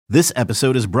This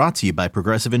episode is brought to you by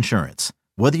Progressive Insurance.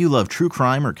 Whether you love true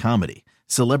crime or comedy,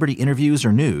 celebrity interviews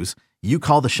or news, you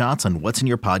call the shots on what's in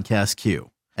your podcast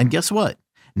queue. And guess what?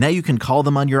 Now you can call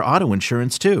them on your auto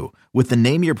insurance too with the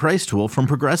Name Your Price tool from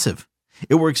Progressive.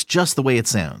 It works just the way it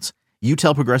sounds. You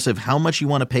tell Progressive how much you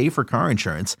want to pay for car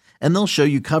insurance, and they'll show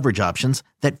you coverage options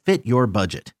that fit your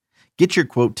budget. Get your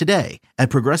quote today at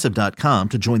Progressive.com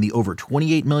to join the over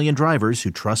 28 million drivers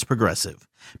who trust Progressive.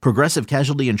 Progressive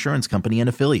Casualty Insurance Company and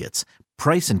Affiliates.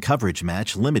 Price and coverage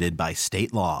match limited by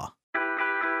state law.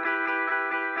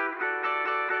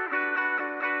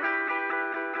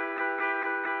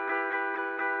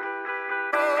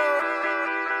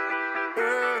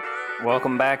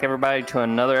 Welcome back, everybody, to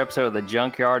another episode of the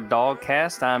Junkyard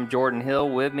Dogcast. I'm Jordan Hill.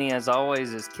 With me, as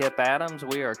always, is Kip Adams.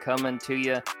 We are coming to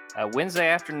you Wednesday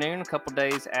afternoon, a couple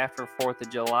days after 4th of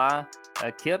July.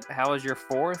 Kip, how was your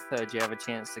 4th? Did you have a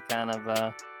chance to kind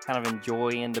of enjoy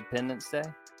Independence Day?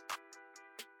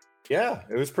 Yeah,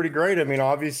 it was pretty great. I mean,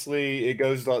 obviously, it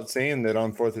goes without saying that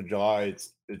on 4th of July,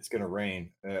 it's going to rain.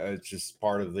 It's just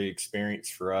part of the experience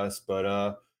for us.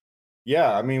 But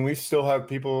yeah, I mean, we still have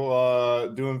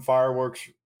people doing fireworks,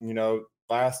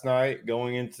 last night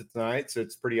going into tonight. So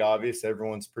it's pretty obvious.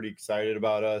 Everyone's pretty excited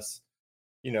about us,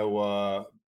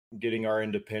 getting our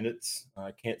independence.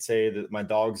 I can't say that my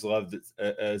dogs loved it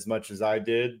as much as I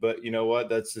did, but you know what?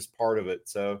 That's just part of it.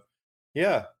 So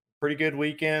yeah, pretty good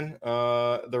weekend.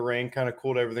 The rain kind of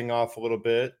cooled everything off a little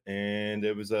bit, and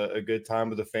it was a good time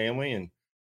with the family. And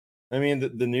I mean,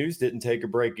 the news didn't take a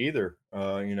break either,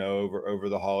 over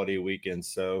the holiday weekend.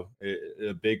 So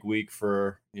a big week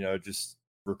for, just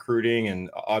recruiting and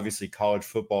obviously college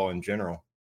football in general.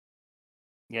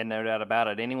 Yeah, no doubt about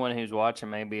it. Anyone who's watching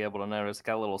may be able to notice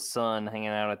got a little sun hanging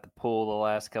out at the pool the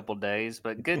last couple of days,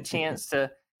 but good chance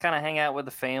to kind of hang out with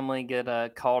the family, get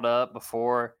caught up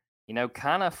before,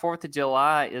 kind of 4th of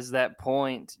July is that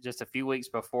point just a few weeks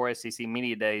before SEC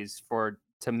Media Days.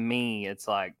 To me, it's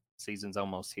like season's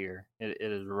almost here. It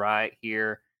is right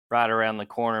here, right around the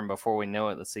corner, and before we know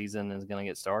it, the season is going to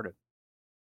get started.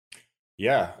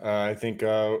 Yeah, I think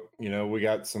we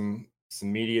got some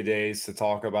media days to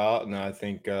talk about, and I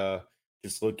think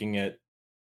just looking at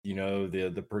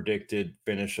the predicted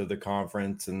finish of the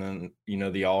conference, and then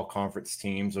the all conference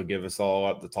teams will give us all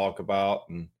up to talk about,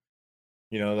 and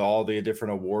all the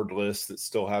different award lists that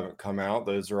still haven't come out.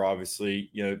 Those are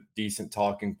obviously decent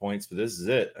talking points, but this is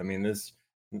it. I mean,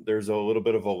 there's a little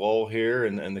bit of a lull here,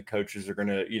 and the coaches are going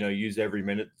to use every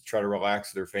minute to try to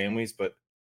relax their families, but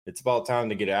it's about time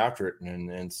to get after it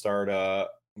and start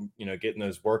getting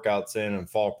those workouts in, and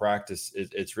fall practice.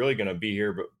 It's really going to be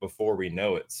here but before we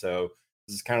know it. So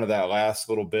this is kind of that last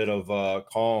little bit of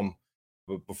calm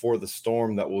before the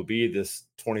storm that will be this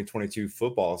 2022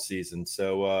 football season.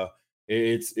 So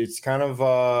it's kind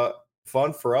of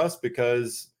fun for us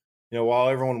because while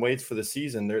everyone waits for the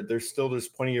season, there's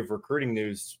plenty of recruiting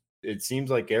news. It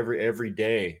seems like every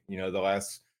day, the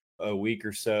last a week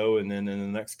or so, and then in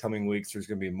the next coming weeks, there's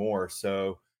going to be more.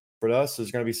 So for us, there's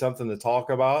going to be something to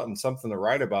talk about and something to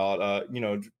write about,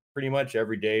 pretty much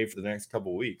every day for the next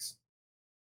couple of weeks.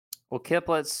 Well, Kip,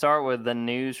 let's start with the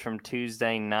news from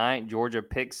Tuesday night. Georgia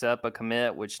picks up a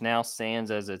commit, which now stands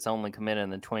as its only commit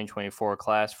in the 2024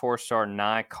 class. 4-star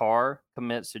Nye Carr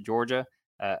commits to Georgia,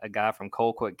 a guy from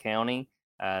Colquitt County,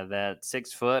 that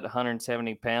 6 foot,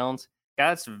 170 pounds.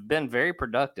 Guy's been very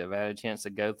productive. I had a chance to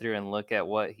go through and look at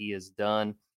what he has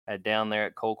done down there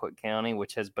at Colquitt County,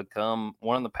 which has become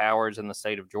one of the powers in the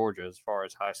state of Georgia as far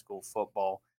as high school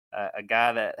football. A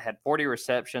guy that had 40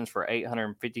 receptions for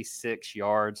 856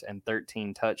 yards and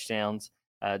 13 touchdowns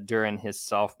during his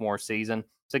sophomore season.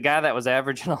 It's a guy that was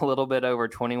averaging a little bit over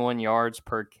 21 yards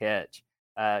per catch.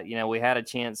 We had a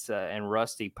chance, and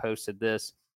Rusty posted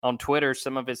this on Twitter,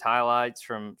 some of his highlights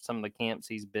from some of the camps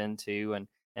he's been to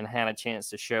and had a chance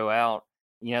to show out.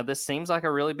 This seems like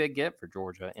a really big get for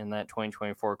Georgia in that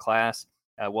 2024 class.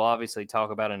 We'll obviously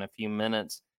talk about in a few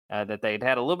minutes that they'd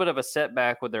had a little bit of a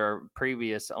setback with their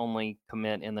previous only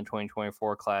commit in the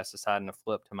 2024 class, deciding to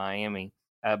flip to Miami.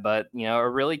 But a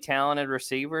really talented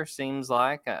receiver, seems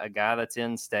like a guy that's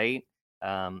in state.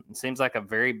 Seems like a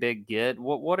very big get.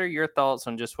 What are your thoughts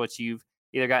on just what you've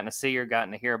either gotten to see or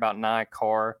gotten to hear about Nye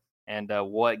Carr, and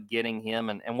what getting him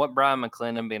and what Brian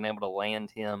McClendon being able to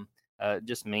land him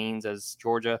just means as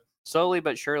Georgia slowly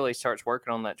but surely starts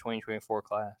working on that 2024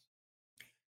 class?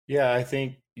 Yeah, I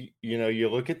think, you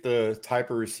look at the type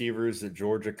of receivers that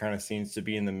Georgia kind of seems to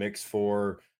be in the mix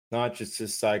for. not just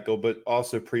this cycle, but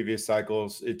also previous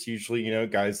cycles. It's usually,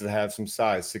 guys that have some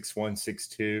size, 6'1",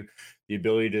 6'2", the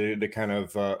ability to kind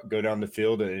of go down the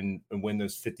field and win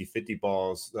those 50-50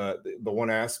 balls. The one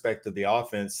aspect of the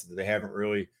offense that they haven't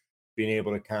really been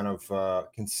able to kind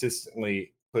of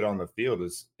consistently put on the field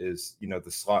is the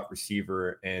slot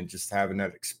receiver and just having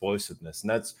that explosiveness. And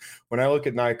that's when I look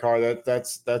at Nikar,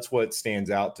 that's what stands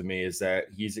out to me, is that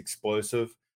he's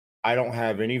explosive. I don't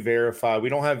have any verified. We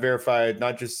don't have verified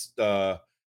not just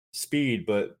speed,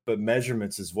 but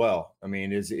measurements as well. I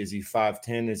mean, is he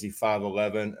 5'10"? Is he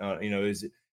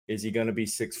 5'11"? Is he going to be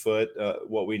 6 foot?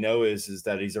 What we know is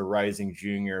that he's a rising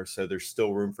junior, so there's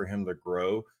still room for him to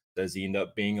grow. Does he end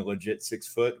up being a legit 6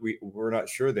 foot? We're not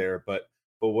sure there, but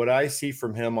what I see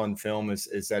from him on film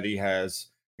is that he has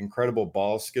incredible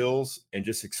ball skills and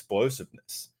just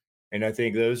explosiveness. And I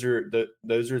think those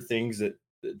are things that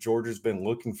Georgia's been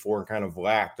looking for and kind of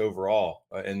lacked overall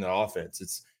in the offense.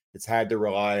 It's had to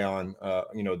rely on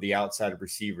the outside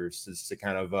receivers just to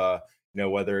kind of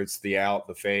whether it's the out,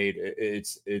 the fade.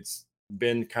 It's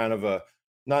been kind of a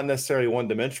not necessarily one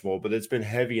dimensional, but it's been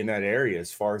heavy in that area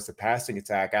as far as the passing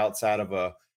attack outside of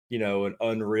an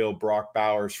unreal Brock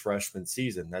Bowers freshman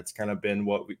season. That's kind of been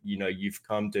what you've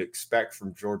come to expect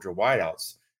from Georgia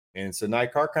wideouts. And so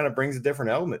Nikar kind of brings a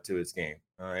different element to his game.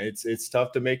 It's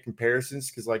tough to make comparisons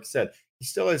because, like I said, he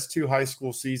still has 2 high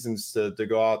school seasons to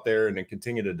go out there and then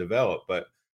continue to develop. But,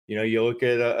 you look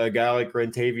at a guy like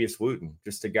Rentavious Wooten,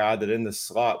 just a guy that in the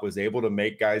slot was able to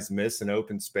make guys miss in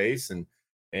open space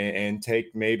and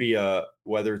take maybe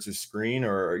whether it's a screen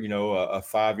or, a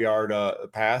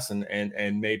 5-yard pass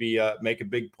and maybe make a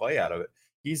big play out of it.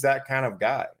 He's that kind of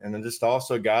guy. And then just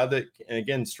also a guy that,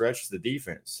 again, stretches the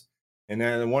defense. And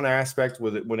then one aspect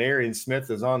with it, when Arian Smith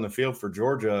is on the field for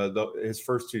Georgia, his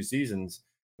first 2 seasons,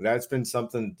 that's been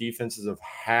something defenses have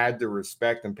had to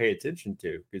respect and pay attention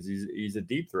to because he's a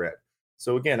deep threat.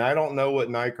 So again, I don't know what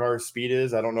Nikar's speed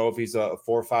is. I don't know if he's a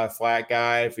 4.5 flat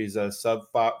guy, if he's a sub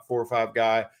 4.5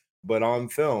 guy, but on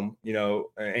film,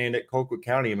 and at Colquitt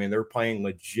County, I mean, they're playing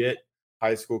legit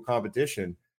high school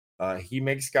competition. He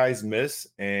makes guys miss,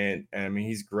 and I mean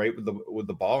he's great with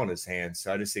the ball in his hands.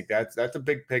 So I just think that's a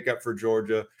big pickup for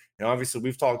Georgia. And obviously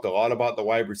we've talked a lot about the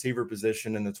wide receiver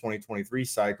position in the 2023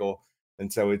 cycle,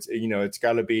 and so it's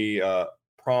got to be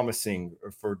promising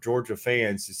for Georgia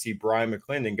fans to see Brian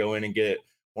McClendon go in and get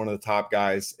one of the top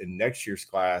guys in next year's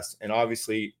class. And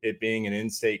obviously it being an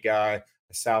in-state guy,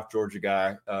 a South Georgia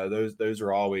guy, those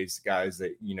are always guys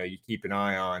that you keep an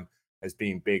eye on as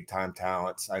being big time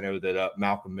talents. I know that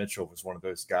Malcolm Mitchell was one of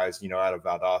those guys, out of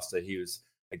Valdosta. He was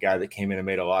a guy that came in and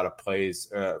made a lot of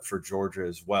plays for Georgia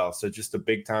as well. So just a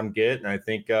big time get. And I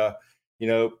think,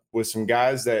 with some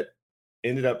guys that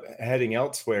ended up heading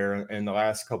elsewhere in the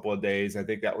last couple of days, I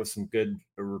think that was some good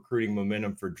recruiting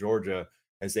momentum for Georgia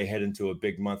as they head into a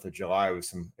big month of July with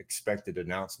some expected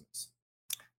announcements.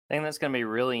 I think that's going to be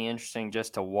really interesting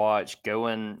just to watch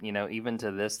going, even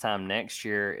to this time next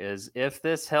year, is if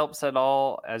this helps at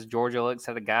all as Georgia looks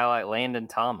at a guy like Landon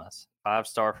Thomas,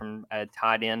 5-star from a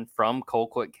tight end from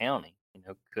Colquitt County.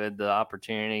 Could the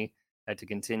opportunity to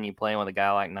continue playing with a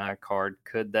guy like Nikar,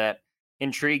 could that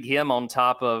intrigue him on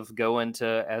top of going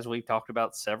to, as we've talked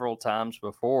about several times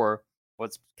before,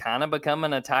 what's kind of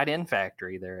becoming a tight end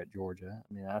factory there at Georgia?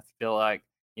 I mean, I feel like,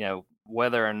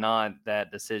 whether or not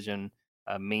that decision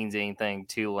means anything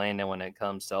to Landon when it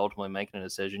comes to ultimately making a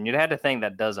decision, you'd have to think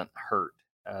that doesn't hurt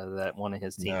that one of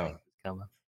his teammates is coming.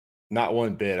 Not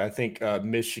one bit. I think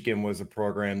Michigan was a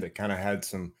program that kind of had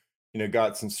some,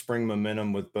 got some spring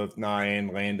momentum with both Nye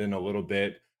and Landon a little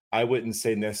bit. I wouldn't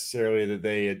say necessarily that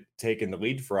they had taken the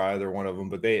lead for either one of them,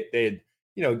 but they had,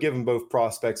 given both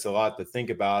prospects a lot to think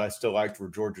about. I still liked where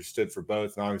Georgia stood for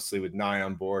both. And obviously with Nye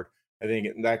on board, I think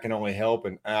that can only help.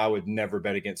 And I would never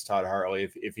bet against Todd Hartley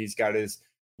if he's got his,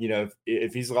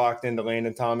 if he's locked into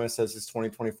Landon Thomas as his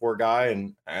 2024 guy,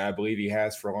 and I believe he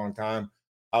has for a long time.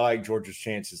 I like Georgia's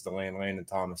chances to land Landon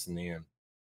Thomas in the end.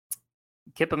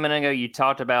 Kip, a minute ago, you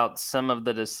talked about some of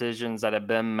the decisions that have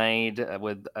been made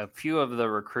with a few of the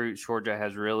recruits Georgia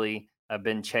has really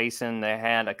been chasing. They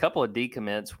had a couple of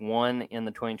decommits, one in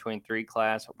the 2023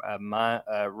 class,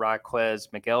 Raquez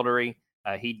McElderry.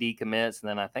 He decommits, and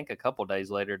then I think a couple days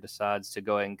later decides to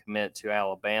go ahead and commit to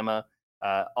Alabama.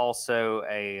 Also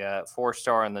a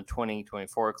 4-star in the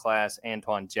 2024 class,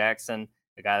 Antoine Jackson,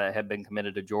 a guy that had been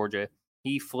committed to Georgia.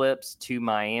 He flips to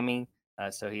Miami,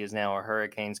 so he is now a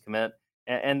Hurricanes commit.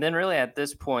 And then really at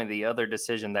this point, the other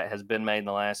decision that has been made in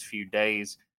the last few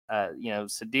days,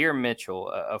 Sadir Mitchell,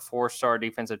 a 4-star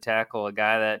defensive tackle, a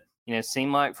guy that,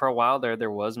 seemed like for a while there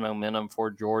was momentum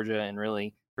for Georgia and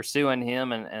really pursuing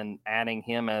him and adding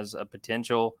him as a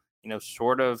potential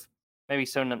sort of maybe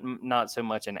not so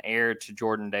much an heir to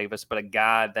Jordan Davis, but a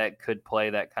guy that could play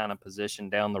that kind of position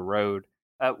down the road.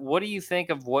 What do you think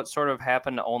of what sort of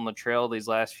happened on the trail these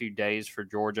last few days for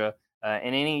Georgia?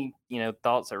 And any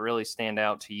thoughts that really stand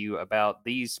out to you about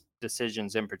these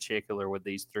decisions in particular with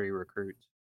these three recruits?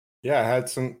 Yeah,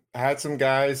 I had some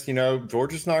guys.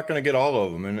 Georgia's not going to get all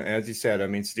of them, and as you said, I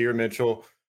mean, Steer Mitchell,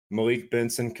 Malik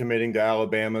Benson committing to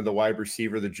Alabama, the wide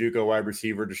receiver, the JUCO wide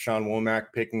receiver, Deshaun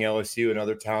Womack picking LSU,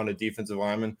 another talented defensive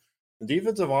lineman. The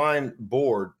defensive line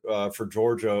board for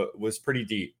Georgia was pretty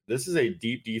deep. This is a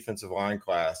deep defensive line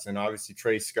class, and obviously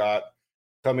Trey Scott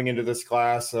coming into this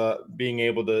class, being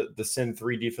able to send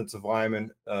three defensive linemen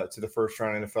to the first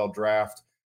round NFL draft.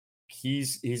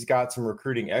 He's got some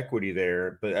recruiting equity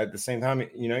there, but at the same time,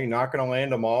 you're not going to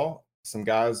land them all. Some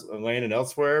guys are landing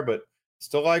elsewhere, but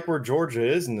still like where Georgia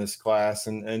is in this class,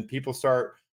 and people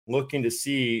start looking to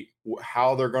see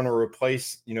how they're going to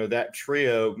replace that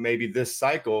trio maybe this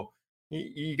cycle.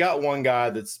 You got one guy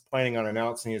that's planning on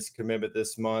announcing his commitment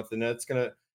this month, and that's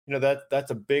gonna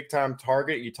that's a big time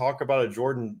target. You talk about a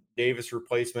Jordan Davis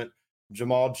replacement.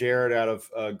 Jamal Jarrett out of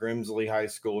Grimsley High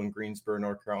School in Greensboro,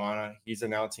 North Carolina. He's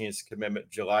announcing his commitment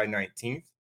July 19th.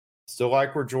 Still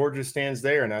like where Georgia stands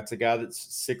there, and that's a guy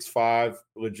that's 6'5",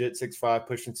 legit 6'5",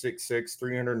 pushing 6'6",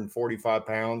 345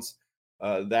 pounds.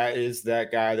 That is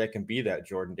that guy that can be that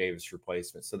Jordan Davis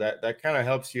replacement. So that kind of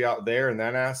helps you out there in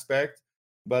that aspect.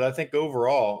 But I think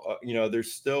overall,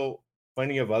 there's still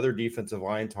plenty of other defensive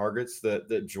line targets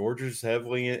that Georgia's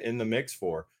heavily in the mix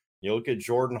for. You look at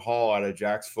Jordan Hall out of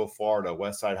Jacksonville, Florida,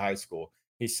 Westside High School.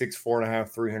 He's 6'4.5",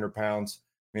 300 pounds.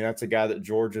 I mean, that's a guy that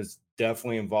Georgia's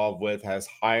definitely involved with, has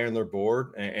high on their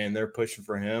board, and they're pushing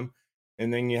for him.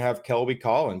 And then you have Kelby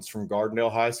Collins from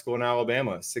Gardendale High School in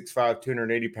Alabama, 6'5",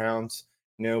 280 pounds.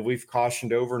 We've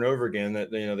cautioned over and over again that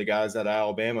the guys at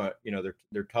Alabama,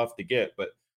 they're tough to get. But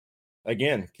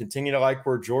again, continue to like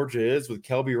where Georgia is with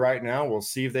Kelby right now. We'll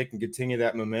see if they can continue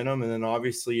that momentum. And then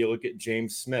obviously you look at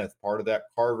James Smith, part of that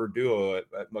Carver duo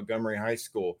at Montgomery High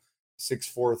School,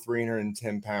 6'4",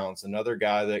 310 pounds. Another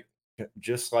guy that,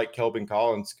 just like Kelvin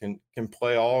Collins, can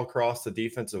play all across the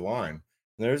defensive line.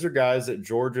 And those are guys that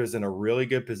Georgia's in a really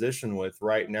good position with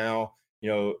right now.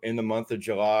 In the month of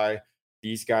July,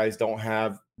 these guys don't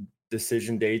have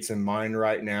decision dates in mind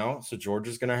right now. So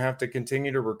Georgia's going to have to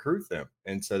continue to recruit them.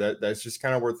 And so that's just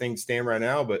kind of where things stand right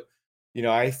now. But,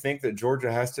 I think that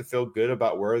Georgia has to feel good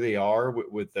about where they are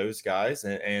with those guys.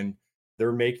 And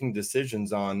they're making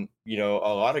decisions on, a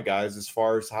lot of guys as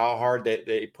far as how hard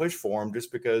they push for them,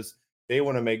 just because they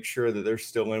want to make sure that they're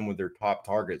still in with their top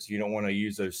targets. You don't want to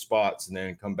use those spots and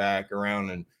then come back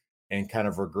around and kind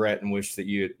of regret and wish that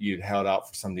you'd held out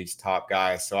for some of these top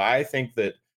guys. So I think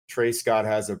that Trey Scott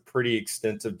has a pretty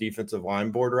extensive defensive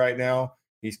line board right now.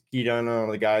 He's keyed on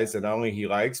the guys that not only he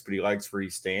likes, but he likes where he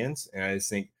stands. And I just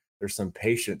think there's some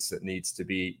patience that needs to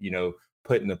be,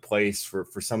 put into place for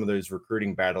some of those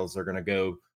recruiting battles that are going to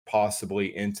go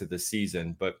possibly into the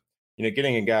season. But,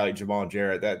 getting a guy like Jamal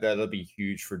Jarrett, that'll be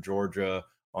huge for Georgia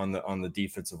on the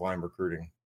defensive line recruiting.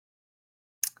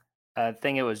 I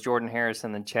think it was Jordan Harris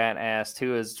in the chat asked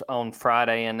who is on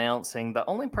Friday announcing. The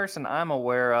only person I'm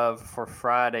aware of for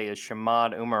Friday is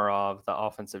Shamad Umarov, the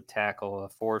offensive tackle, a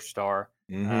 4-star.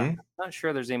 I'm not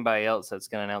sure there's anybody else that's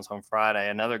going to announce on Friday.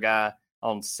 Another guy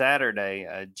on Saturday,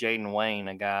 Jaden Wayne,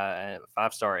 a guy, a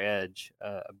 5-star edge,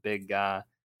 a big guy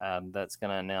that's going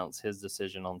to announce his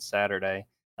decision on Saturday.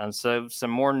 So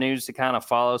some more news to kind of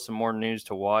follow, some more news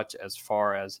to watch as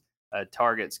far as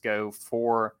targets go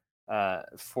for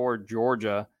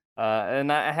Georgia.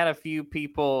 And I had a few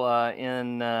people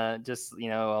in just,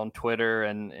 on Twitter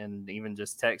and even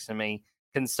just texting me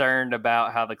concerned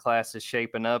about how the class is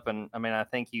shaping up. And I mean, I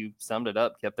think you summed it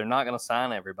up, Kip. They're not going to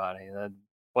sign everybody. That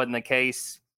wasn't the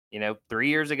case, 3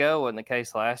 years ago, wasn't the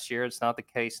case last year. It's not the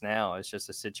case now. It's just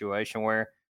a situation where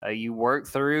you work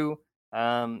through,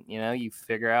 you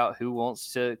figure out who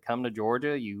wants to come to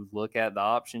Georgia. You look at the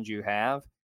options you have,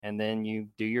 and then you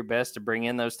do your best to bring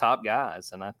in those top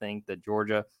guys. And I think that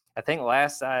Georgia,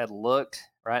 last I had looked,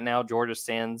 right now Georgia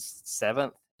stands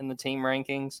 7th in the team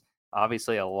rankings.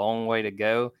 Obviously a long way to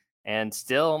go. And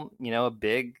still, a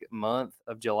big month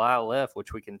of July left,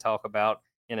 which we can talk about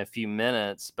in a few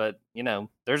minutes. But,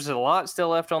 there's a lot still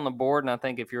left on the board. And I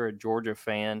think if you're a Georgia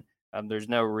fan, there's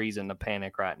no reason to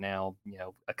panic right now,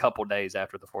 a couple days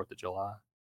after the 4th of July.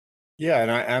 Yeah, and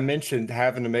I mentioned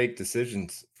having to make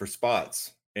decisions for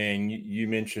spots. And you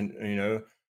mentioned,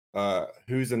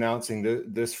 who's announcing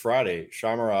this Friday.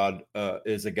 Shamarad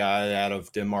is a guy out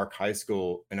of Denmark High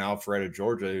School in Alpharetta,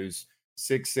 Georgia, who's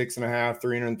 6'6.5",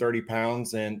 330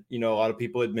 pounds. And, a lot of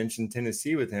people had mentioned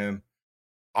Tennessee with him.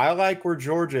 I like where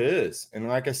Georgia is. And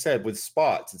like I said, with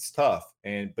spots, it's tough.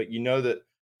 But you know that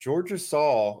Georgia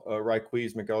saw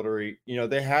Raquise McElderry,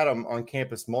 they had him on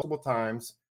campus multiple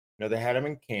times. They had him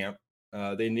in camp.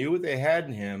 They knew what they had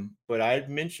in him, but I had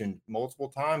mentioned multiple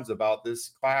times about this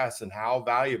class and how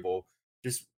valuable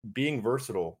just being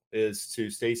versatile is to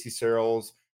Stacey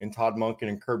Searles and Todd Monken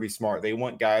and Kirby Smart. They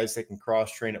want guys that can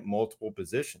cross train at multiple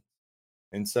positions.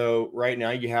 And so right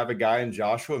now you have a guy in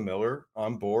Joshua Miller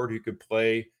on board who could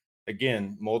play,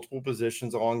 again, multiple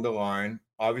positions along the line.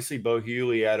 Obviously, Bo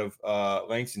Hughley out of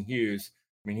Langston Hughes.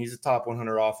 I mean, he's a top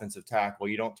 100 offensive tackle.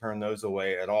 You don't turn those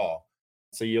away at all.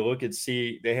 So you look at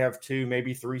they have 2,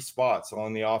 maybe 3 spots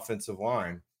along the offensive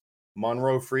line.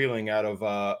 Monroe Freeling out of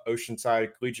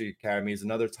Oceanside Collegiate Academy is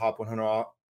another top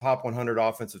 100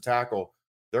 offensive tackle.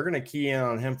 They're going to key in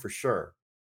on him for sure.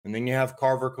 And then you have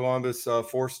Carver Columbus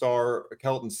 4-star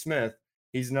Kelton Smith.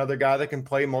 He's another guy that can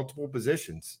play multiple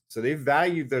positions. So they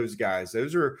valued those guys.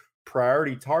 Those are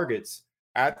priority targets.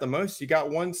 At the most, you got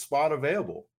 1 spot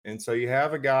available. And so you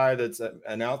have a guy that's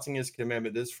announcing his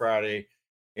commitment this Friday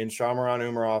in Shamaran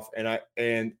Umarov.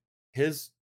 And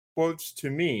his quotes to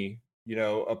me,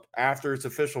 after his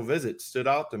official visit stood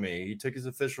out to me. He took his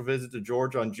official visit to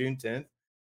Georgia on June 10th.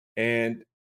 And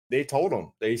they told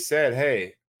him, they said,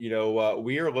 hey,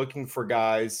 we are looking for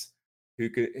guys who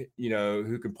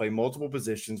can play multiple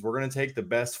positions. We're going to take the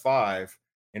best 5.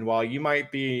 And while you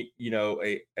might be,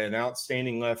 an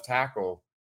outstanding left tackle,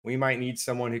 we might need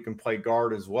someone who can play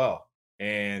guard as well.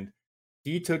 And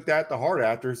he took that to heart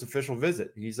after his official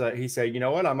visit. He said, you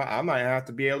know what, I might have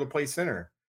to be able to play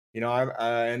center.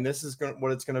 And this is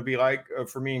what it's going to be like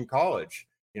for me in college.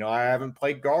 I haven't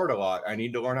played guard a lot. I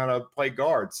need to learn how to play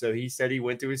guard. So he said he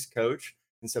went to his coach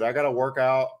and said, I got to work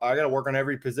on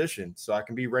every position so I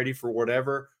can be ready for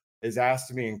whatever is asked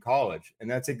of me in college. And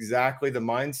that's exactly the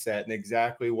mindset and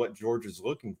exactly what Georgia's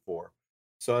looking for.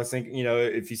 So I think,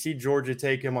 if you see Georgia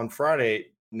take him on Friday,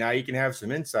 now you can have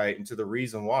some insight into the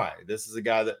reason why. This is a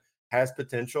guy that has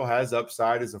potential, has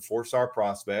upside as a 4-star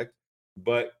prospect,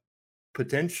 but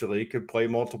potentially could play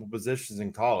multiple positions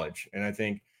in college. And I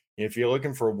think if you're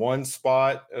looking for 1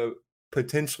 spot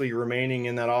potentially remaining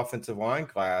in that offensive line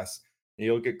class,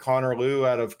 you look at Connor Liu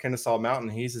out of Kennesaw Mountain.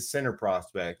 He's a center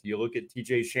prospect. You look at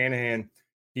TJ Shanahan.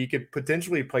 He could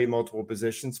potentially play multiple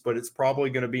positions, but it's probably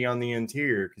going to be on the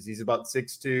interior because he's about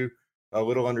 6'2", a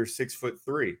little under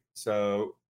 6'3".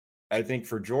 So I think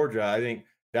for Georgia, I think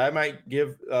that might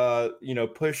give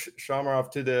push Shamarov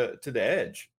to the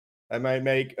edge. That might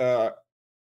make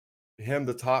him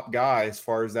the top guy as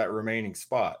far as that remaining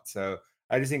spot. So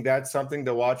I just think that's something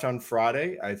to watch on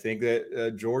Friday. I think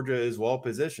that Georgia is well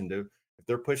positioned to. If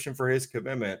they're pushing for his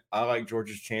commitment, I like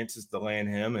Georgia's chances to land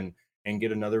him and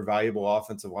get another valuable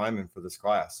offensive lineman for this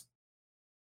class.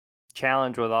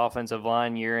 Challenge with offensive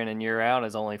line year in and year out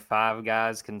is only 5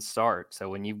 guys can start. So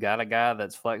when you've got a guy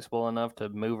that's flexible enough to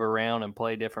move around and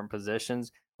play different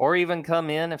positions or even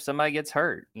come in if somebody gets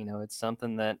hurt, it's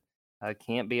something that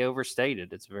can't be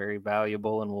overstated. It's very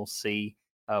valuable, and we'll see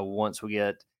once we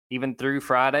get even through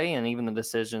Friday and even the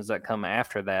decisions that come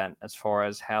after that as far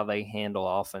as how they handle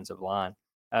offensive line.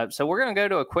 So we're going to go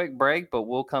to a quick break, but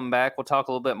we'll come back. We'll talk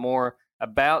a little bit more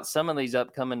about some of these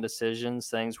upcoming decisions,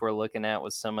 things we're looking at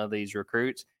with some of these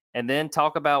recruits, and then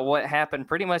talk about what happened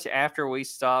pretty much after we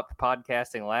stopped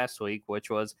podcasting last week, which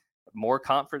was more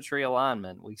conference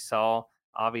realignment. We saw,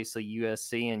 obviously,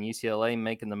 USC and UCLA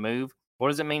making the move. What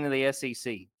does it mean to the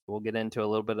SEC? We'll get into a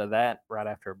little bit of that right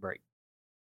after a break.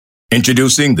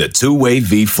 Introducing the Two-Way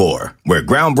V4, where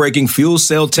groundbreaking fuel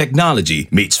cell technology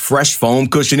meets fresh foam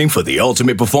cushioning for the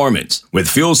ultimate performance. With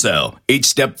Fuel Cell, each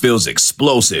step feels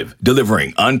explosive,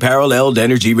 delivering unparalleled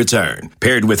energy return.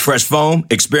 Paired with fresh foam,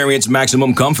 experience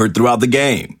maximum comfort throughout the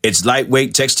game. Its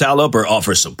lightweight textile upper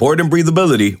offers support and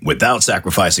breathability without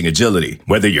sacrificing agility.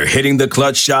 Whether you're hitting the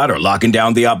clutch shot or locking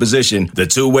down the opposition, the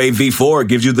Two-Way V4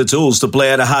 gives you the tools to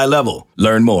play at a high level.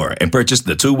 Learn more and purchase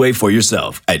the Two-Way for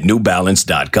yourself at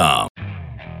newbalance.com.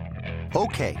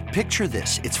 Okay, picture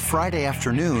this. It's Friday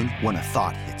afternoon when a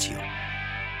thought hits you.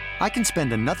 I can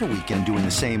spend another weekend doing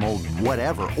the same old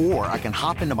whatever, or I can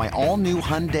hop into my all-new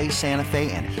Hyundai Santa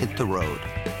Fe and hit the road.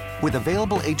 With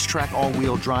available H-Track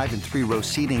all-wheel drive and 3-row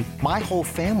seating, my whole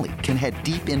family can head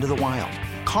deep into the wild.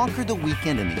 Conquer the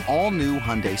weekend in the all-new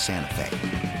Hyundai Santa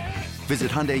Fe. Visit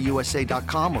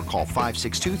HyundaiUSA.com or call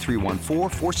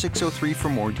 562-314-4603 for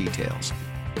more details.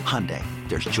 Hyundai,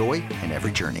 there's joy in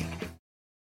every journey.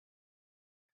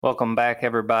 Welcome back,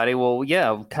 everybody. Well,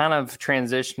 yeah, kind of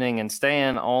transitioning and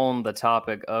staying on the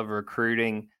topic of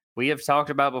recruiting. We have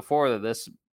talked about before that this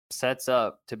sets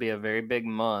up to be a very big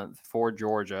month for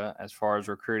Georgia as far as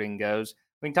recruiting goes.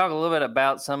 We can talk a little bit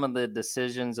about some of the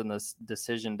decisions and the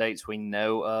decision dates we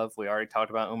know of. We already talked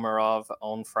about Umarov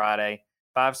on Friday.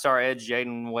 5-star edge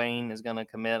Jaden Wayne is going to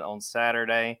commit on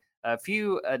Saturday. A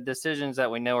few decisions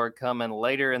that we know are coming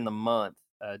later in the month.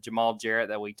 Jamal Jarrett,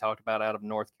 that we talked about out of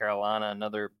North Carolina,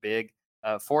 another big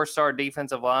 4-star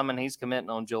defensive lineman. He's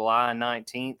committing on July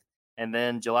 19th. And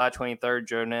then July 23rd,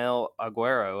 Jonel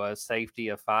Aguero, a safety,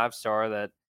 a 5-star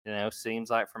that, seems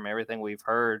like from everything we've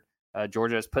heard,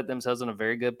 Georgia has put themselves in a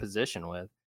very good position with.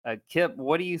 Kip,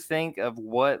 what do you think of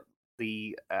what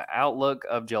the outlook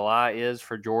of July is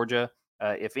for Georgia?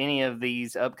 If any of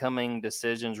these upcoming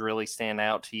decisions really stand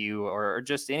out to you, or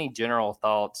just any general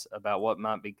thoughts about what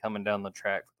might be coming down the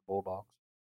track for the Bulldogs?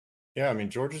 Yeah, I mean,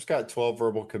 Georgia's got 12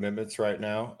 verbal commitments right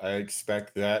now. I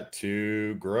expect that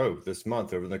to grow this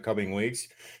month over the coming weeks.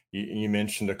 You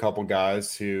mentioned a couple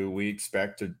guys who we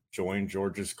expect to join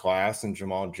Georgia's class, and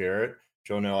Jamal Jarrett,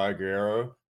 Jonel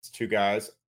Aguero. It's two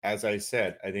guys. As I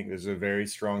said, I think there's a very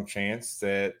strong chance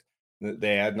that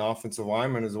they add an offensive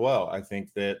lineman as well. I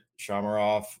think that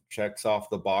Shamarov checks off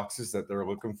the boxes that they're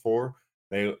looking for.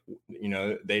 They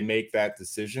make that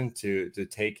decision to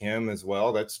take him as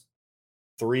well. That's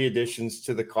 3 additions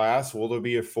to the class. Will there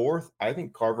be a 4th? I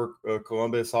think Carver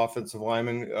Columbus offensive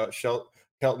lineman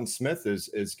Kelton Smith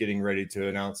is getting ready to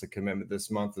announce a commitment this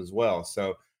month as well.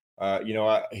 So,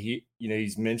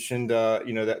 he's mentioned that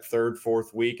 3rd,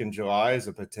 4th week in July is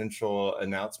a potential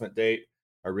announcement date.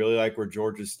 I really like where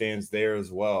Georgia stands there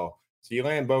as well. So you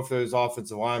land both of those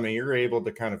offensive linemen, you're able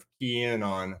to kind of key in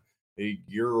on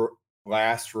your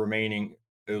last remaining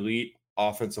elite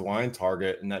offensive line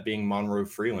target, and that being Monroe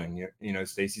Freeling.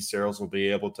 Stacey Searles will be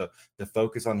able to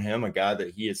focus on him, a guy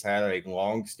that he has had a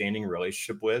long-standing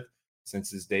relationship with since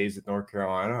his days at North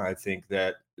Carolina. I think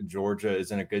that Georgia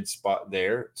is in a good spot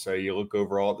there. So you look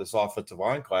overall at this offensive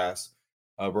line class,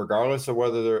 regardless of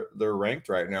whether they're ranked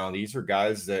right now, these are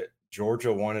guys that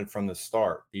Georgia wanted from the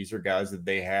start. These are guys that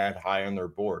they had high on their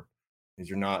board.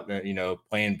 These are not,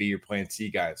 plan B or plan C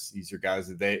guys. These are guys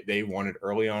that they wanted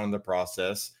early on in the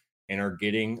process and are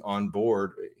getting on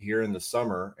board here in the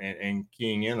summer and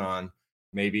keying in on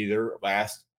maybe their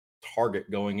last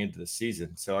target going into the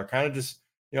season. So I kind of just,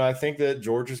 I think that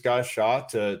Georgia's got a shot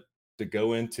to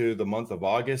go into the month of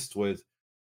August with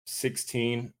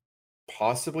 16,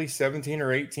 possibly 17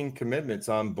 or 18 commitments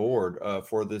on board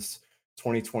for this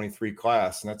 2023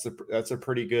 class. And that's a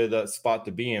pretty good spot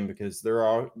to be in, because there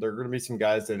are going to be some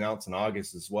guys that announce in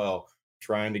August as well,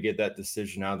 trying to get that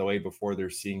decision out of the way before their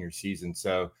senior season.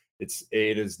 So it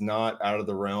is not out of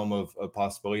the realm of a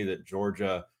possibility that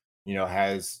Georgia,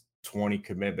 has 20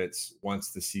 commitments once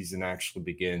the season actually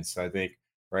begins. So I think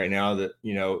right now that,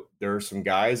 there are some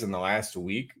guys in the last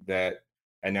week that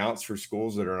announced for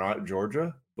schools that are not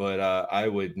Georgia, but I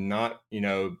would not,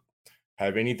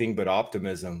 have anything but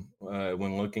optimism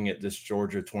when looking at this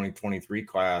Georgia 2023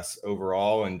 class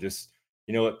overall, and just,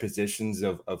 at positions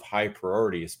of high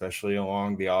priority, especially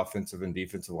along the offensive and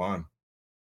defensive line.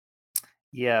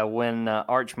 Yeah, when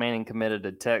Arch Manning committed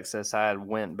to Texas, I had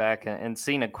went back and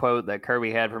seen a quote that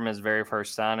Kirby had from his very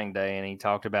first signing day, and he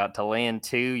talked about to land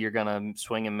 2, you're going to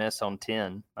swing and miss on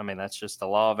 10. I mean, that's just the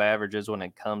law of averages when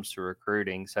it comes to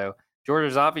recruiting. So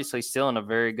Georgia's obviously still in a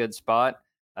very good spot.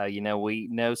 We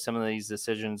know some of these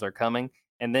decisions are coming.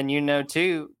 And then,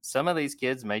 too, some of these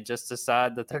kids may just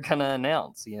decide that they're going to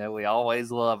announce. We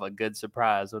always love a good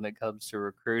surprise when it comes to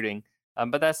recruiting.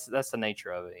 But that's the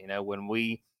nature of it. When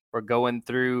we were going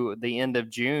through the end of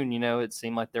June, it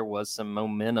seemed like there was some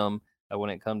momentum when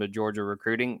it comes to Georgia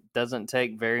recruiting. Doesn't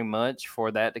take very much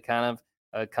for that to kind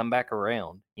of come back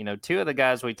around. 2 of the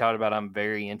guys we talked about, I'm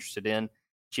very interested in.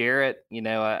 Jarrett,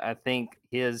 I think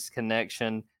his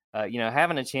connection,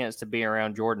 having a chance to be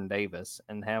around Jordan Davis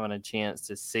and having a chance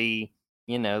to see,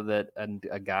 that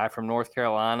a guy from North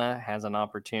Carolina has an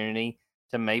opportunity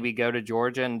to maybe go to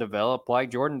Georgia and develop like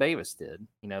Jordan Davis did.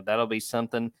 That'll be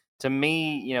something. To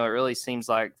me, it really seems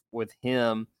like with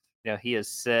him, he has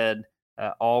said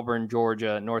Auburn,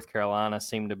 Georgia, North Carolina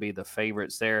seem to be the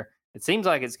favorites there. It seems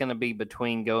like it's going to be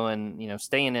between going,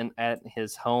 staying at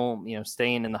his home,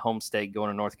 staying in the home state,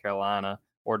 going to North Carolina,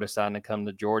 or deciding to come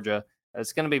to Georgia.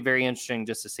 It's going to be very interesting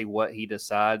just to see what he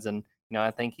decides. And,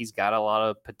 I think he's got a lot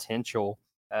of potential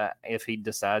if he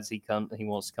decides he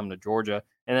wants to come to Georgia.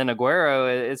 And then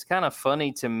Aguero, it's kind of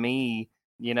funny to me.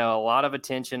 A lot of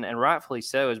attention, and rightfully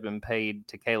so, has been paid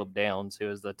to Caleb Downs, who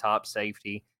is the top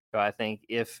safety. So I think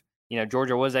if,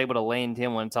 Georgia was able to land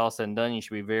him when it's all said and done, you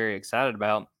should be very excited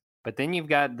about. But then you've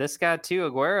got this guy too,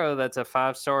 Aguero, that's a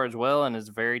 5-star as well and is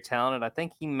very talented. I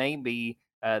think he may be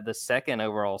the 2nd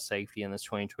overall safety in this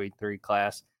 2023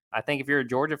 class. I think if you're a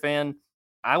Georgia fan,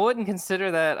 I wouldn't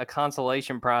consider that a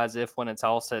consolation prize if, when it's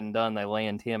all said and done, they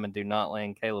land him and do not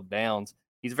land Caleb Downs.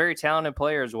 He's a very talented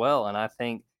player as well, and I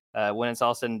think when it's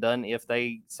all said and done, if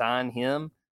they sign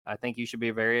him, I think you should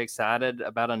be very excited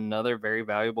about another very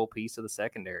valuable piece of the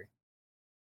secondary.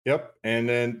 Yep. And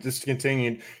then just to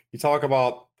continue, you talk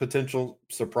about potential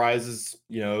surprises,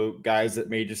 guys that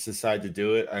may just decide to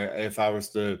do it. If I was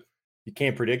to, you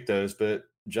can't predict those, but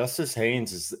Justice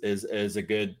Haynes is a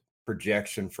good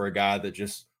projection for a guy that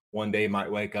just one day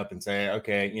might wake up and say,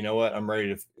 okay, you know what, I'm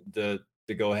ready to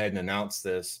go ahead and announce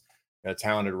this. A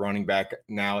talented running back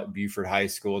now at Buford High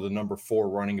School, the number 4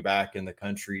 running back in the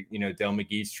country. Dell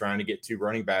McGee's trying to get 2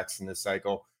 running backs in this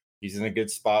cycle. He's in a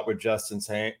good spot with Justice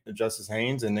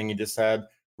Haynes. And then you just had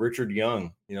Richard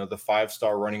Young, the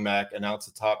 5-star running back,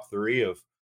 announced the top 3 of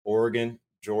Oregon,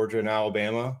 Georgia, and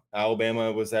Alabama.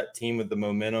 Alabama was that team with the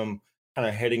momentum kind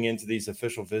of heading into these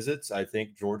official visits. I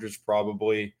think Georgia's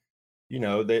probably,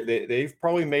 they've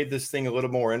probably made this thing a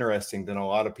little more interesting than a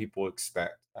lot of people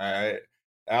expect.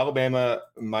 Alabama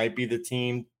might be the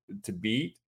team to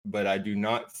beat, but I do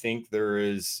not think there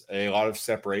is a lot of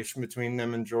separation between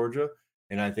them and Georgia.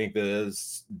 And I think that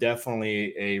is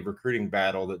definitely a recruiting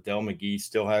battle that Dell McGee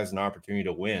still has an opportunity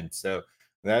to win. So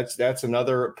that's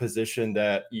another position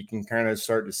that you can kind of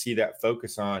start to see that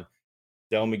focus on.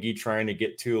 Dell McGee trying to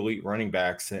get 2 elite running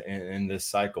backs in this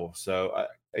cycle. So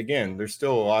again, there's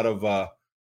still a lot of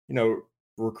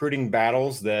recruiting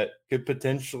battles that could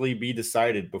potentially be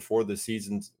decided before the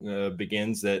season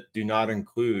begins that do not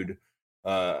include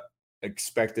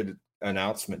expected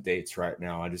announcement dates right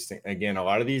now. I just think, again, a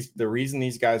lot of the reason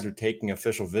these guys are taking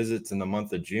official visits in the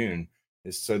month of June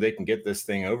is so they can get this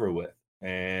thing over with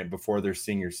and before their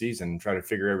senior season and try to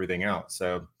figure everything out.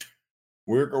 So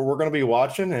we're going to be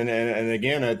watching. And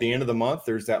again, at the end of the month,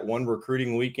 there's that one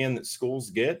recruiting weekend that schools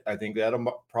get. I think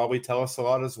that'll probably tell us a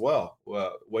lot as well.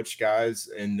 Which guys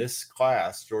in this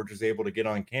class Georgia's able to get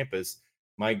on campus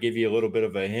might give you a little bit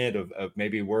of a hint of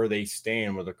maybe where they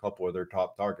stand with a couple of their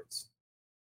top targets.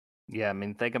 Yeah, I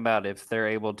mean, think about if they're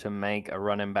able to make a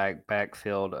running back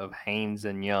backfield of Haynes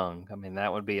and Young. I mean,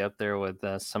 that would be up there with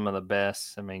some of the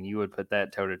best. I mean, you would put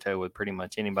that toe-to-toe with pretty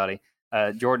much anybody.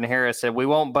 Jordan Harris said, we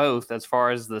want both as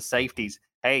far as the safeties.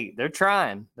 Hey, they're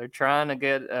trying. They're trying to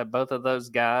get both of those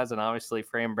guys, and obviously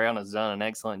Fran Brown has done an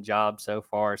excellent job so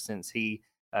far since he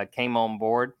came on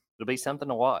board. It'll be something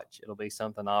to watch. It'll be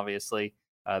something, obviously,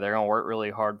 they're going to work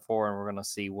really hard for, and we're going to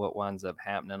see what winds up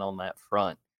happening on that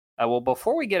front. Well,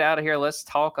 before we get out of here, let's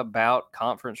talk about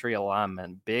conference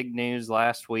realignment. Big news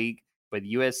last week with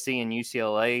USC and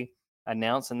UCLA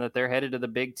announcing that they're headed to the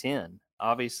Big Ten.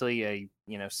 Obviously, a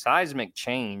seismic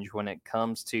change when it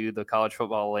comes to the college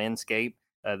football landscape.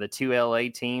 The 2 LA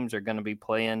teams are going to be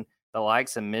playing the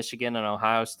likes of Michigan and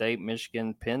Ohio State,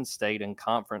 Michigan, Penn State in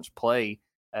conference play.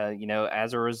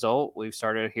 As a result, we've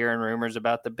started hearing rumors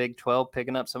about the Big 12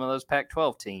 picking up some of those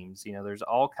Pac-12 teams. There's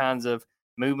all kinds of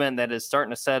movement that is starting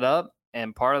to set up.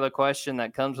 And part of the question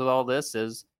that comes with all this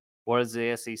is, what does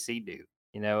the SEC do?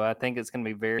 I think it's going to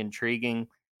be very intriguing.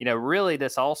 Really,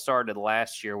 this all started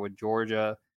last year with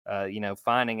Georgia,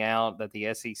 finding out that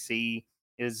the SEC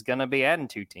is going to be adding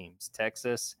 2 teams.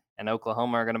 Texas and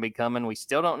Oklahoma are going to be coming. We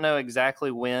still don't know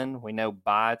exactly when. We know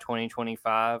by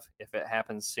 2025. If it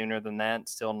happens sooner than that,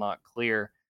 still not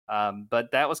clear. But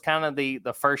that was kind of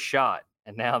the first shot.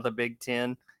 And now the Big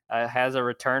Ten has a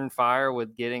return fire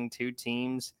with getting 2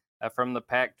 teams from the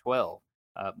Pac-12.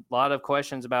 A lot of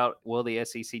questions about, will the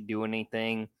SEC do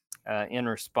anything in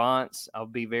response? I'll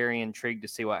be very intrigued to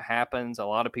see what happens. A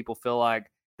lot of people feel like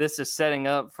this is setting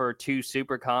up for 2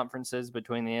 super conferences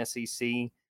between the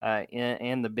SEC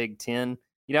and the Big Ten.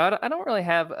 I don't really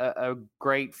have a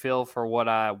great feel for what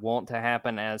I want to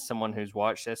happen as someone who's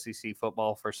watched SEC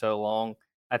football for so long.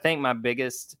 I think my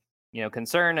biggest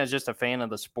concern as just a fan of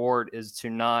the sport is to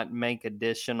not make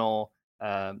additional,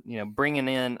 bringing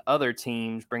in other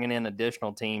teams, bringing in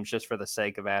additional teams just for the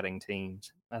sake of adding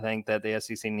teams. I think that the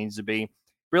SEC needs to be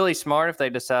really smart if they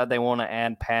decide they want to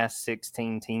add past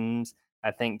 16 teams. I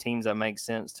think teams that make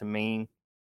sense to me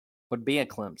would be a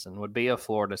Clemson, would be a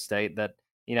Florida State that,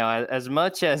 as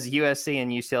much as USC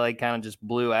and UCLA kind of just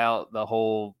blew out the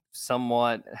whole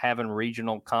somewhat having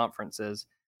regional conferences,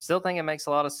 still think it makes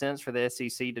a lot of sense for the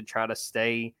SEC to try to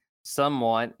stay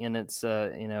somewhat in its,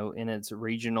 in its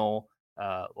regional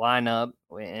lineup,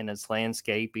 in its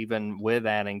landscape, even with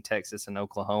adding Texas and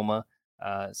Oklahoma.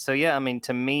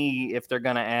 To me, if they're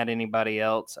going to add anybody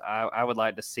else, I would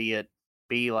like to see it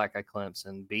be like a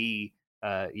Clemson, be,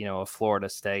 a Florida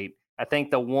State. I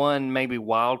think the one maybe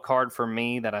wild card for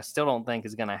me that I still don't think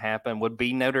is going to happen would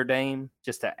be Notre Dame,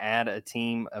 just to add a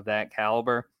team of that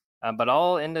caliber. But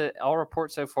all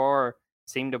reports so far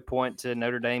seem to point to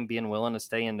Notre Dame being willing to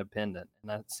stay independent, and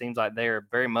that seems like they are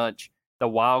very much the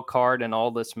wild card in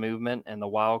all this movement and the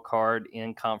wild card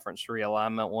in conference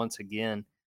realignment once again.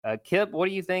 Kip, what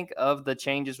do you think of the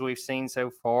changes we've seen so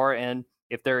far, and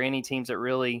if there are any teams that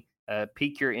really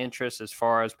pique your interest as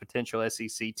far as potential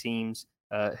SEC teams,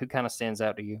 who kind of stands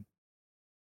out to you?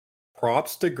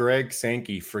 Props to Greg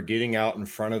Sankey for getting out in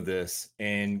front of this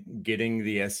and getting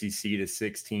the SEC to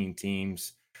 16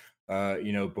 teams,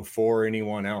 before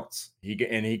anyone else.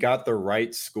 He got the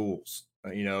right schools.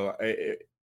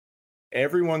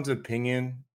 Everyone's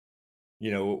opinion,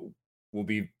 will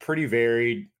be pretty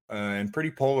varied and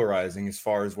pretty polarizing as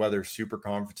far as whether super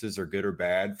conferences are good or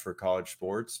bad for college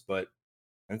sports. But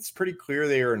it's pretty clear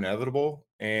they are inevitable.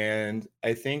 And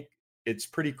I think it's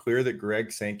pretty clear that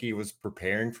Greg Sankey was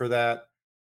preparing for that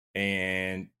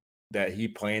and that he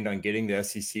planned on getting the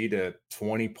SEC to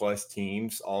 20 plus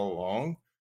teams all along.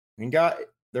 And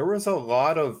there was a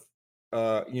lot of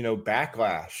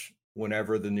backlash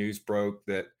whenever the news broke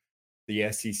that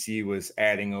the SEC was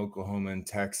adding Oklahoma and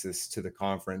Texas to the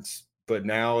conference. But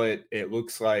now it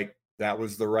looks like that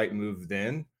was the right move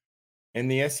then. And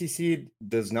the SEC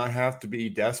does not have to be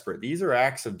desperate. These are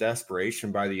acts of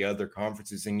desperation by the other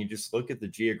conferences. And you just look at the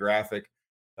geographic,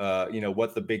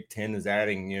 what the Big Ten is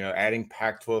adding, adding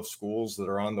Pac-12 schools that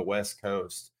are on the West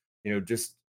Coast,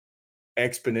 just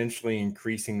exponentially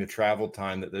increasing the travel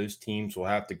time that those teams will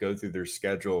have to go through their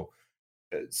schedule.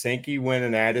 Sankey went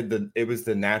and added it was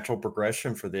the natural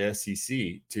progression for the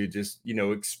SEC to just,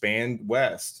 expand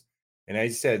west. And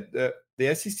as you said,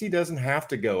 the SEC doesn't have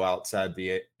to go outside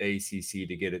the ACC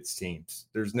to get its teams.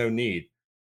 There's no need.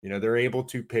 They're able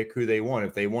to pick who they want.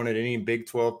 If they wanted any Big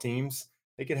 12 teams,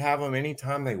 they could have them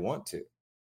anytime they want to.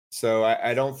 So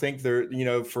I don't think they're,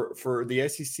 for the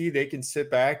SEC, they can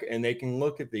sit back and they can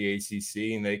look at the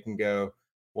ACC and they can go,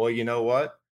 well, you know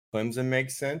what? Clemson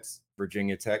makes sense.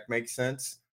 Virginia Tech makes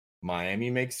sense. Miami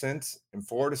makes sense. And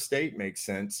Florida State makes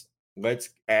sense. Let's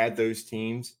add those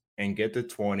teams and get to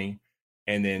 20.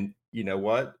 And then, you know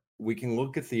what? We can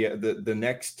look at the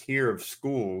next tier of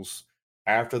schools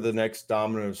after the next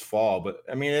dominoes fall. But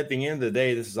I mean, at the end of the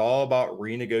day, this is all about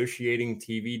renegotiating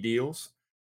TV deals.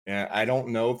 And I don't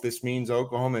know if this means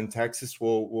Oklahoma and Texas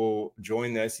will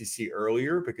join the SEC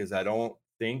earlier, because I don't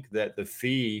think that the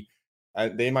fee,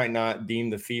 they might not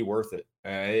deem the fee worth it.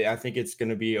 I think it's going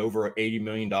to be over $80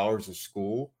 million a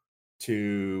school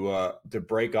to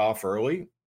break off early.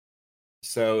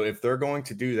 So if they're going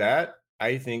to do that,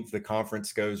 I think the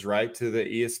conference goes right to the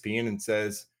ESPN and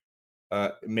says,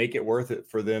 make it worth it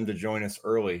for them to join us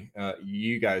early.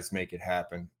 You guys make it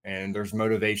happen. And there's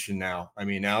motivation now. I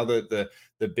mean, now that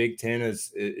the Big Ten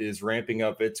is ramping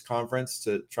up its conference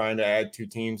to trying to add 2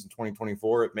 teams in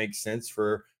 2024, it makes sense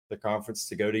for the conference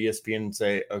to go to ESPN and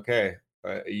say, okay,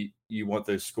 you want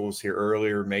those schools here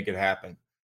earlier, make it happen.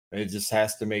 And it just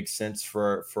has to make sense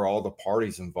for all the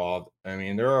parties involved. I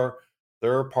mean, there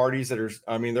are parties there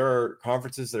are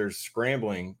conferences that are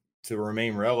scrambling to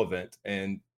remain relevant,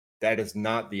 and that is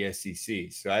not the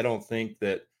SEC. So I don't think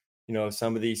that,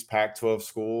 some of these Pac-12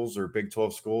 schools or Big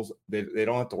 12 schools, they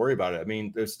don't have to worry about it. I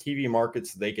mean, there's TV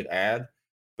markets they could add,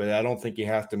 but I don't think you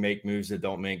have to make moves that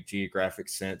don't make geographic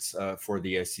sense for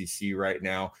the SEC right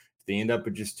now. If they end up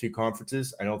with just 2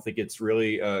 conferences, I don't think it's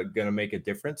really going to make a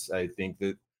difference. I think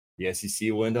that the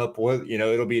SEC will end up with,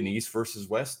 it'll be an East versus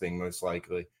West thing most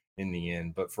likely in the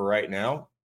end. But for right now,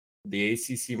 the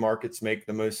ACC markets make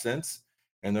the most sense.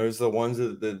 And those are the ones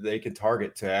that they can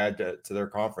target to add to their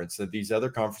conference. So these other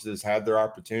conferences had their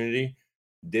opportunity,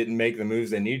 didn't make the moves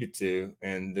they needed to,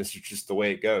 and this is just the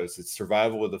way it goes. It's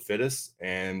survival of the fittest,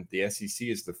 and the SEC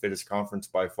is the fittest conference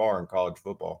by far in college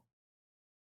football.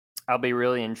 I'll be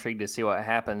really intrigued to see what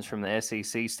happens from the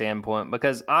SEC standpoint,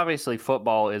 because obviously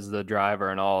football is the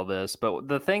driver in all of this. But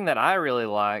the thing that I really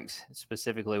liked,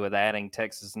 specifically with adding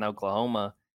Texas and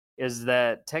Oklahoma, is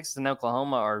that Texas and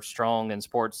Oklahoma are strong in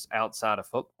sports outside of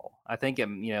football. I think it,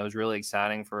 is really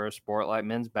exciting for a sport like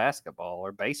men's basketball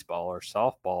or baseball or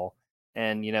softball.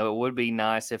 And, it would be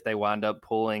nice if they wind up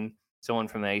pulling someone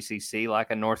from the ACC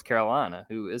like a North Carolina,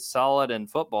 who is solid in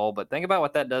football. But think about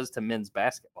what that does to men's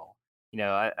basketball.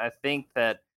 I think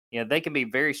that, they can be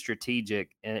very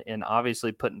strategic in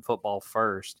obviously putting football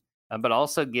first, but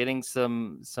also getting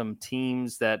some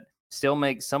teams that still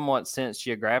make somewhat sense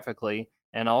geographically,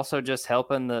 and also just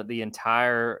helping the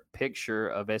entire picture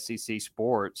of SEC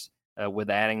sports with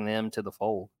adding them to the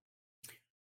fold.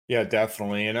 Yeah,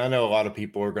 definitely. And I know a lot of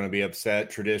people are going to be upset.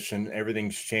 Tradition,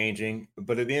 everything's changing.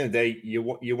 But at the end of the day, you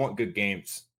want good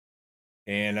games.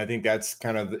 And I think that's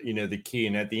kind of, the key.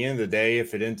 And at the end of the day,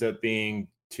 if it ends up being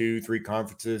 2-3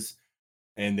 conferences,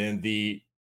 and then the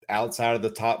outside of the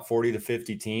top 40 to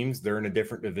 50 teams, they're in a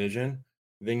different division,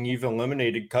 then you've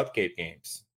eliminated cupcake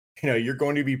games. You're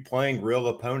going to be playing real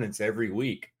opponents every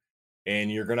week,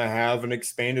 and you're going to have an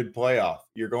expanded playoff.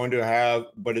 You're going to have,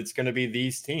 but it's going to be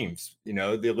these teams,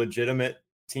 the legitimate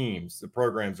teams, the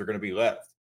programs are going to be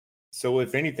left. So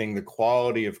if anything, the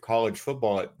quality of college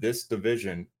football at this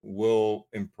division will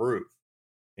improve,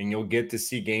 and you'll get to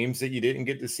see games that you didn't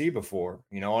get to see before,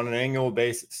 on an annual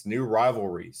basis. New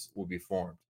rivalries will be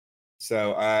formed.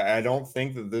 So I don't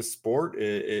think that this sport,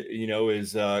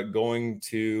 is going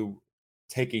to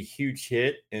take a huge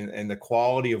hit in the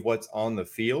quality of what's on the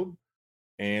field.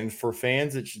 And for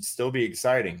fans, it should still be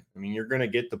exciting. I mean, you're going to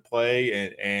get to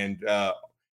play and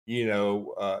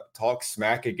talk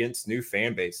smack against new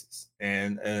fan bases.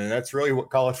 And that's really what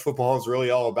college football is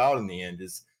really all about in the end,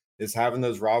 is having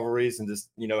those rivalries and just,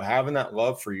 having that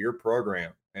love for your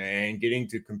program and getting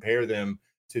to compare them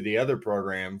to the other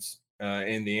programs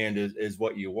in the end is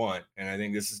what you want. And I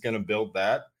think this is going to build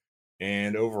that.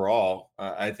 And overall,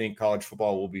 I think college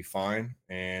football will be fine.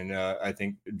 And I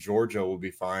think Georgia will be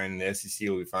fine. And the SEC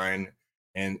will be fine.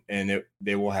 And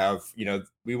they will have,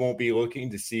 we won't be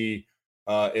looking to see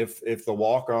if the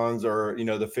walk-ons or,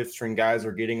 the fifth string guys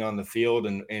are getting on the field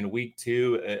in week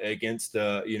 2 against,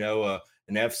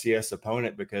 an FCS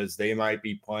opponent, because they might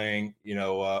be playing,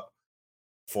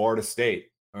 Florida State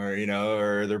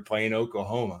or they're playing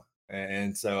Oklahoma.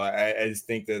 And so I just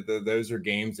think that those are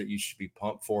games that you should be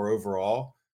pumped for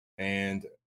overall. And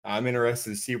I'm interested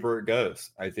to see where it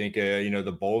goes. I think,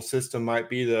 the bowl system might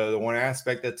be the one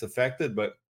aspect that's affected.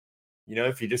 But,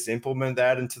 if you just implement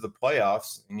that into the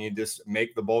playoffs and you just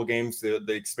make the bowl games the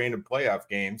expanded playoff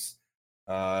games,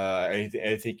 I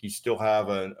think you still have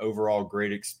an overall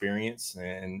great experience.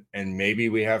 And maybe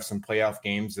we have some playoff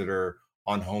games that are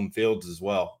on home fields as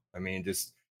well. I mean,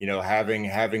 just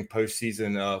having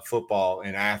postseason football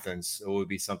in Athens, it would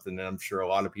be something that I'm sure a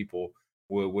lot of people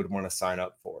would want to sign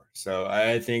up for. So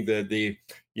I think that the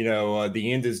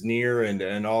end is near,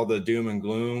 and all the doom and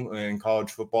gloom in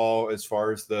college football as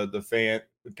far as the fan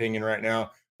opinion right now.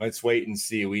 Let's wait and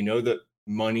see. We know that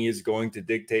money is going to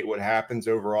dictate what happens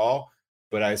overall,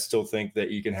 but I still think that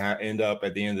you can end up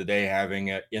at the end of the day having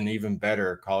an even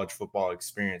better college football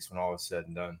experience when all is said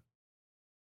and done.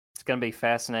 It's going to be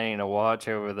fascinating to watch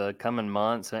over the coming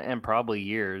months and probably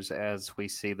years as we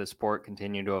see the sport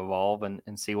continue to evolve and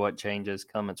see what changes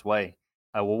come its way.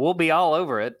 We'll be all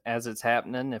over it as it's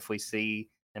happening if we see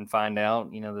and find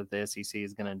out, that the SEC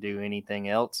is going to do anything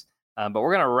else. But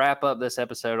we're going to wrap up this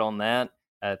episode on that.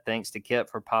 Thanks to Kip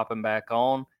for popping back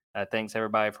on. Thanks,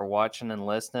 everybody, for watching and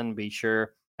listening. Be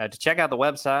sure to check out the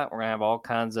website. We're going to have all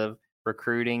kinds of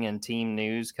recruiting and team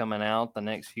news coming out the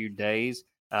next few days.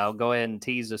 I'll go ahead and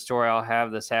tease the story I'll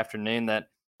have this afternoon that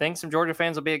I think some Georgia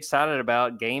fans will be excited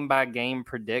about. Game-by-game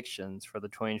predictions for the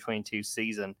 2022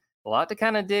 season. A lot to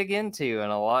kind of dig into and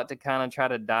a lot to kind of try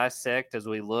to dissect as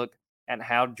we look at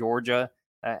how Georgia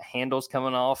handles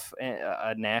coming off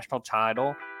a national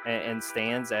title and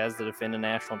stands as the defending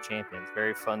national champions.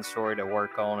 Very fun story to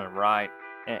work on and write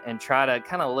and try to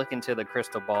kind of look into the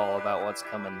crystal ball about what's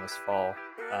coming this fall.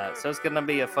 So it's going to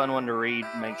be a fun one to read.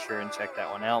 Make sure and check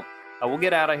that one out. We'll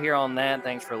get out of here on that.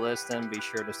 Thanks for listening. Be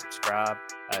sure to subscribe,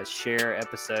 share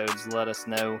episodes, let us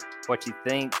know what you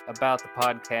think about the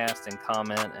podcast and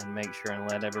comment, and make sure and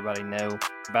let everybody know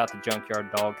about the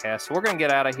Junkyard Dogcast. So we're going to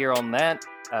get out of here on that.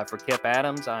 For Kip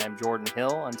Adams, I am Jordan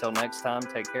Hill. Until next time,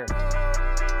 take care.